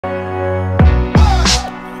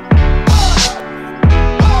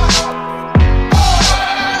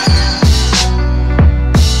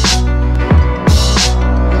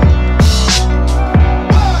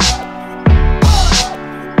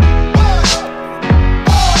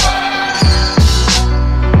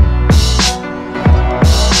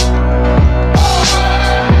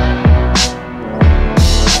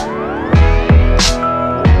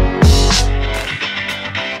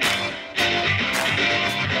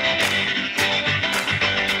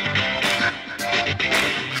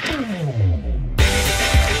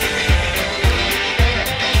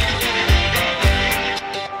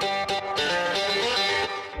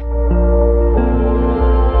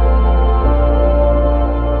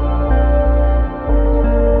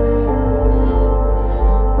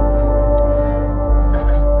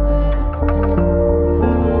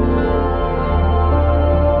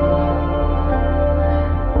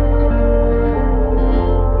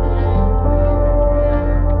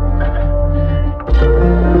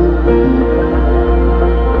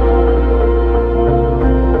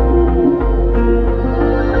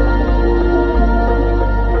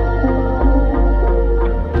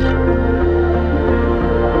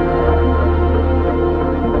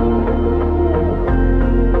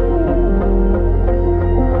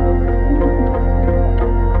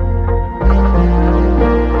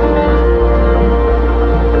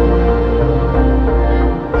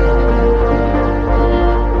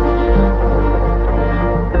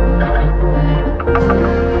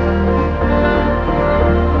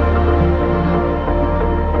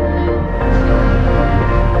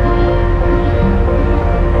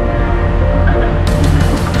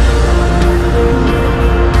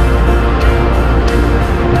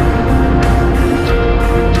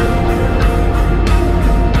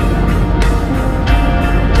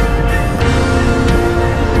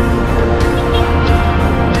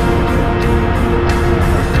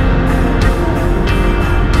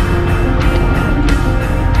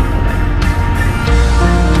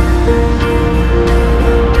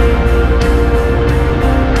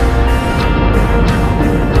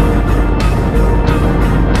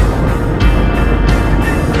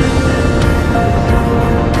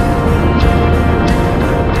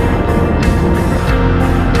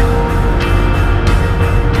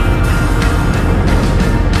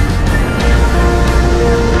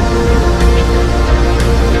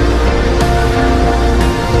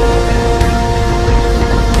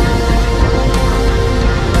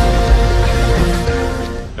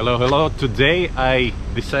today I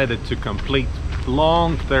decided to complete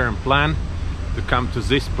long-term plan to come to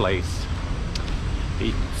this place.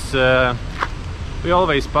 It's we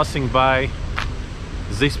always passing by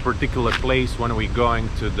this particular place when we're going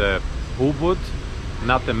to the Ubud,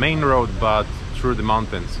 not the main road but through the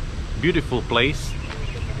mountains. Beautiful place.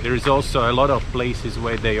 There is also a lot of places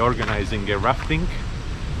where they organizing a rafting.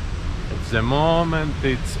 At the moment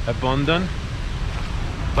it's abandoned.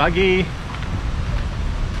 Buggy,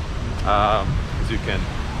 as you can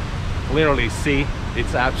clearly see,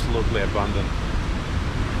 it's absolutely abandoned.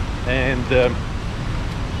 And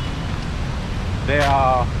there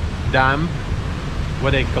are dam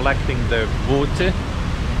where they're collecting the water,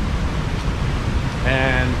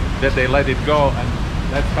 and that they let it go, and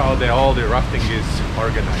that's how all the rafting is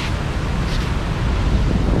organized.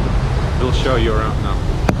 We'll show you around now.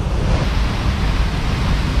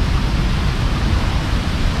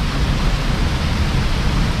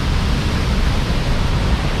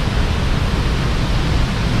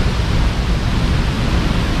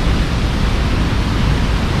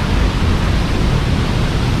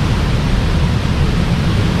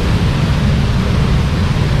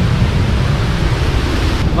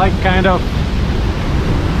 Like kind of,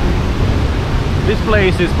 this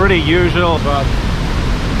place is pretty usual, but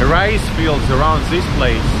the rice fields around this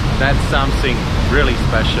place, that's something really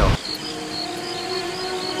special.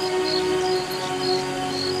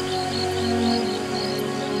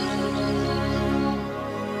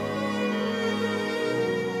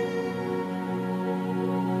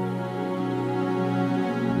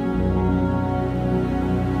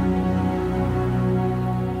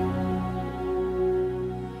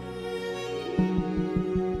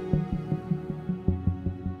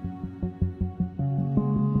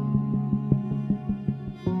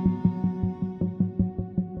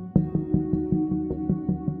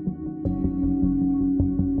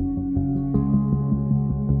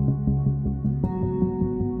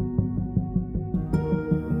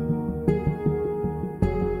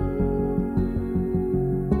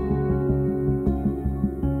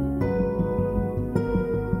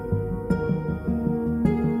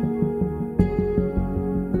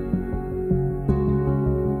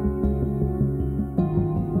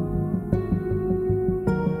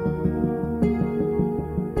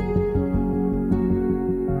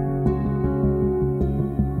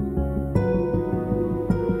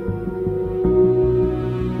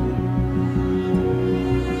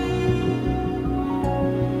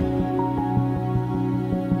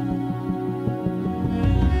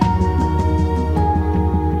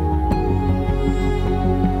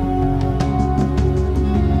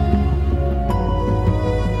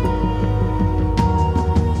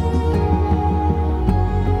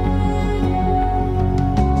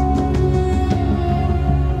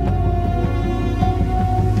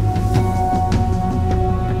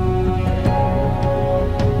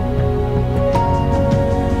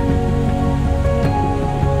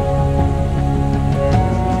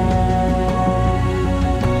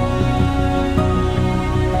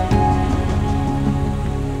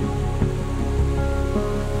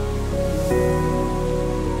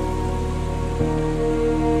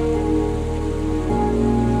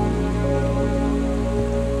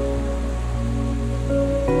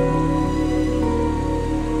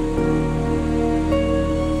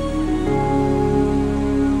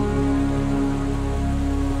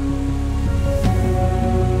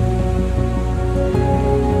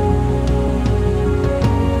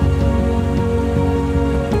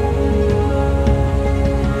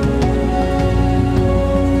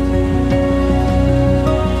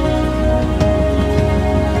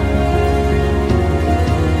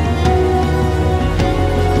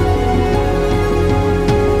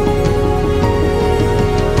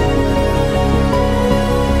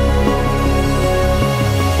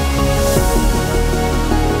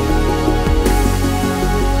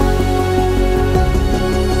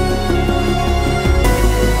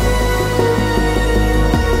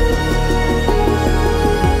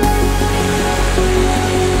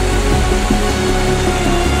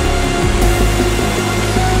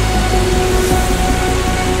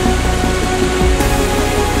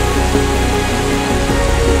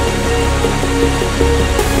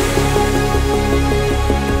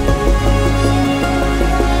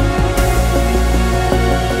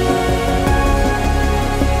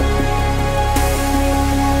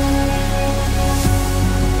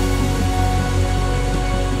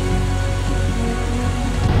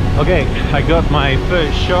 Okay, I got my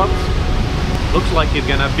first shot. Looks like it's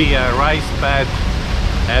gonna be a rice pad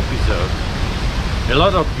episode. A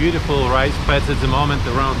lot of beautiful rice pads at the moment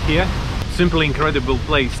around here. Simply incredible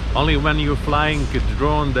place. Only when you're flying a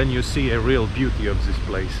drone then you see a real beauty of this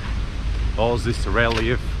place. All this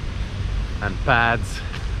relief and pads.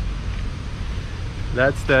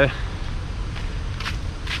 That's the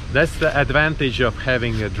advantage of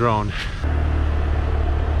having a drone.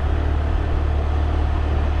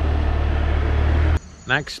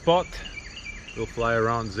 Next spot, we'll fly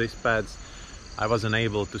around these pads. I wasn't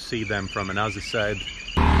able to see them from another side.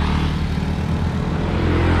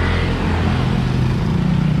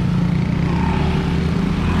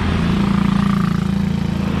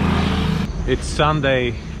 It's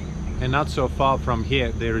Sunday, and not so far from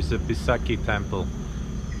here there is a Pisaki temple.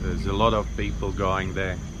 There's a lot of people going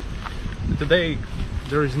there. Today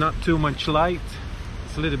there is not too much light.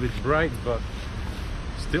 It's a little bit bright, but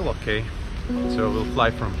still okay. So we'll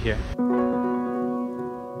fly from here.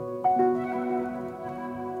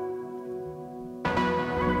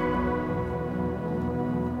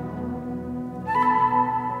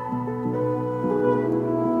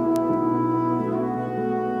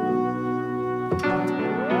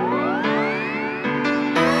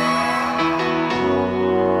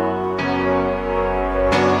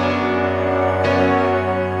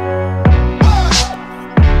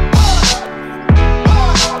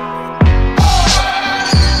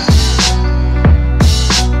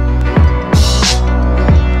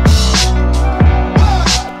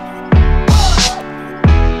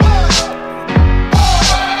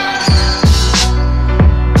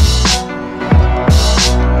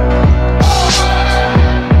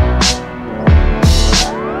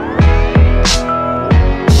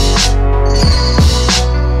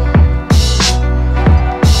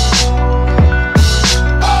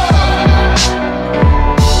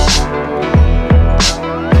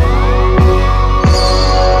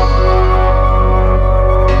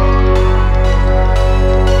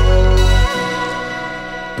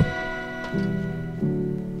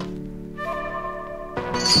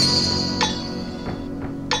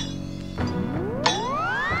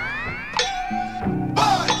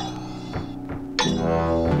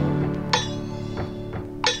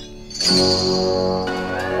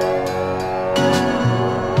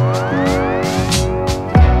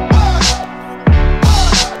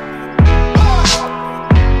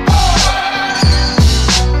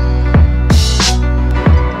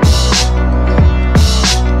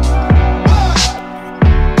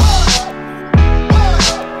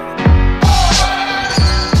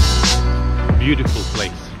 Beautiful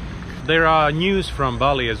place. There are news from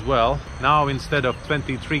Bali as well. Now, instead of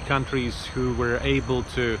 23 countries who were able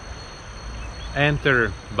to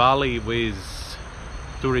enter Bali with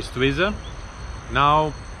tourist visa,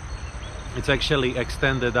 now it's actually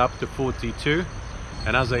extended up to 42,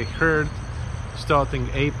 and as I heard, starting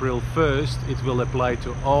April 1st it will apply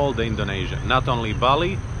to all the Indonesia, not only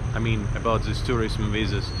Bali, I mean about these tourism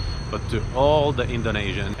visas, but to all the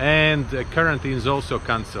Indonesian. And quarantine is also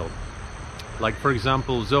cancelled. Like, for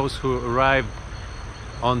example, those who arrived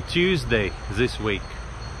on Tuesday this week,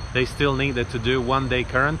 they still needed to do 1-day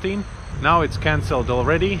quarantine. Now it's cancelled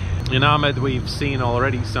already. In Ahmed we've seen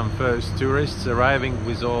already some first tourists arriving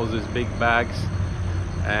with all these big bags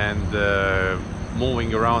and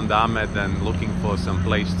moving around Ahmed and looking for some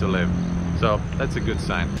place to live. So that's a good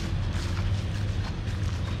sign.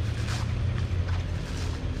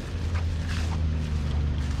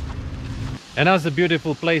 Another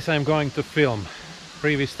beautiful place I'm going to film.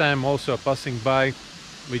 Previous time also passing by,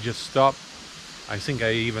 we just stopped. I think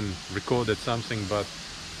I even recorded something, but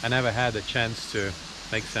I never had a chance to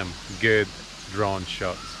make some good drone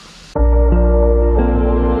shots.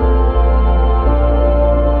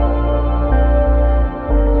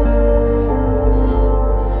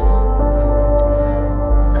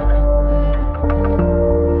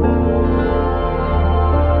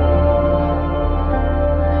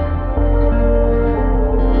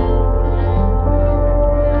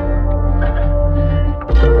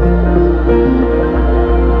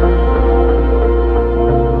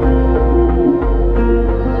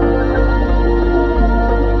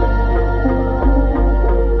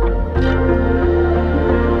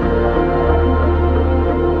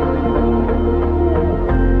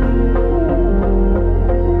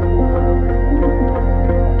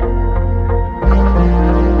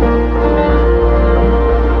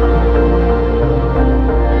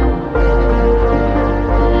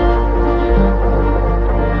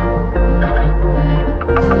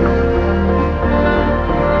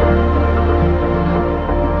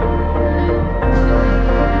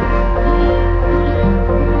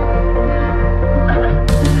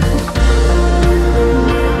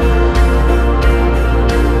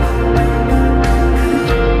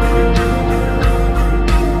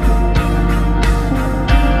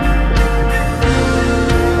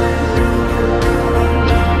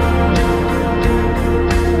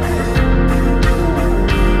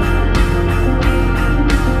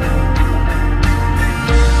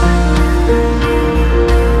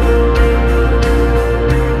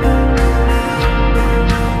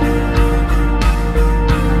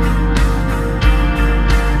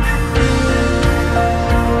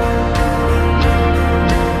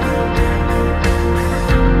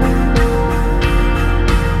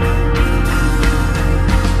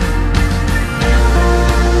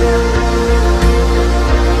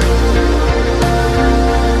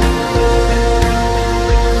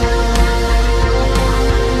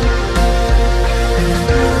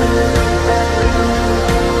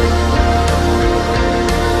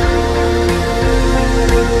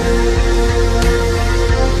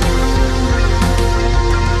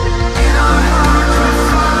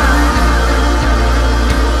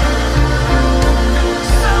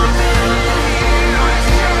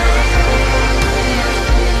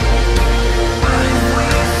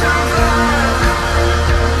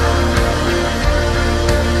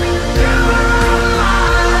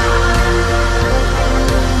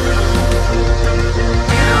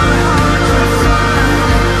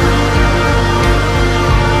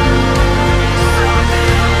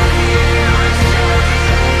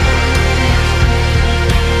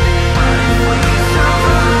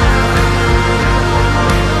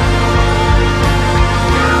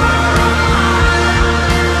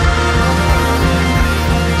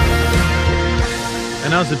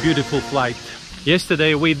 Another beautiful flight.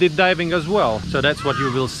 Yesterday we did diving as well, so that's what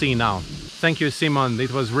you will see now. Thank you, Simon.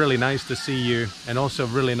 It was really nice to see you, and also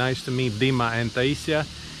really nice to meet Dima and Taisia.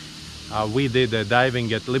 We did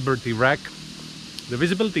diving at Liberty Wreck. The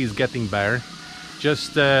visibility is getting better.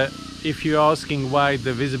 Just if you're asking why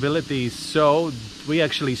the visibility is so, we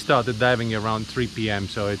actually started diving around 3 p.m.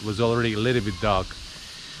 so it was already a little bit dark.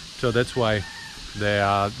 So that's why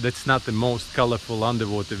that's not the most colorful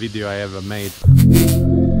underwater video I ever made.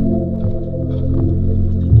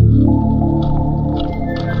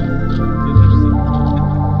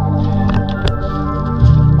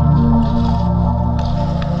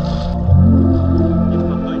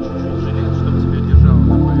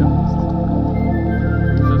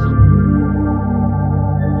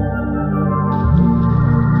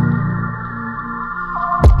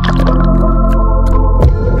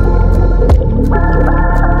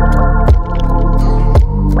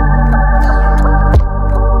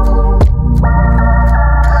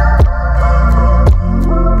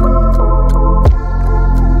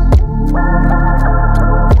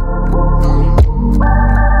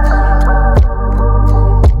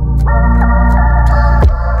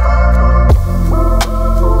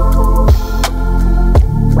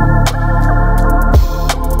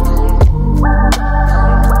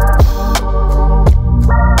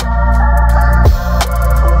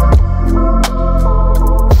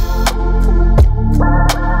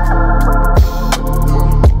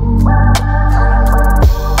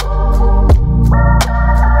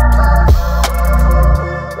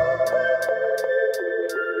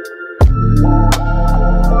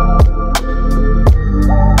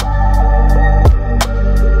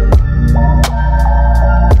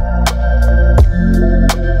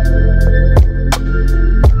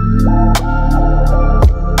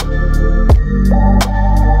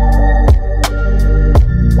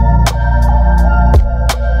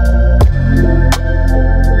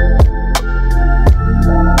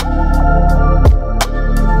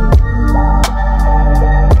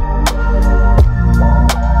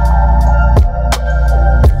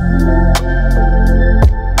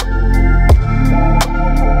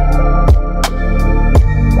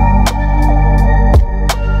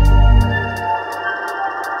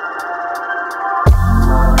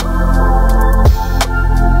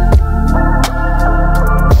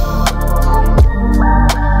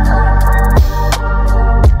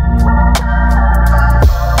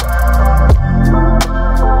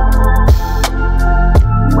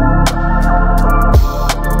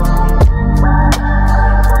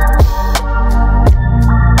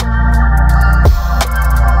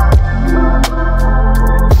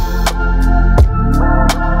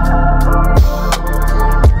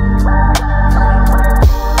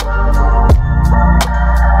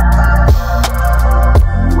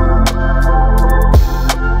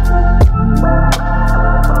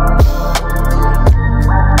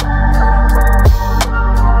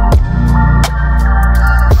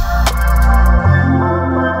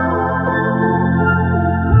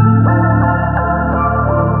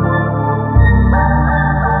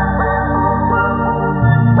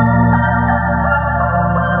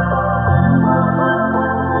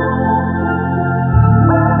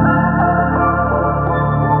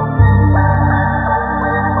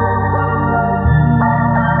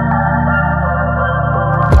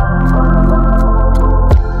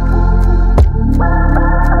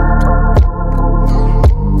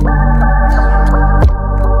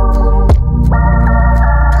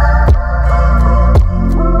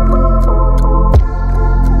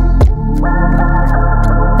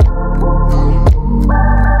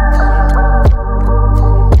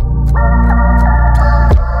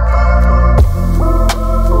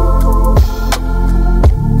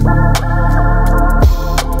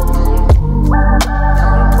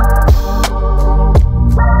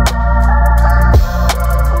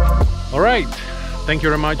 Thank you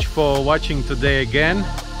very much for watching today again.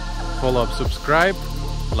 Follow up, subscribe,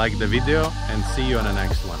 like the video, and see you on the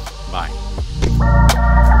next one. Bye.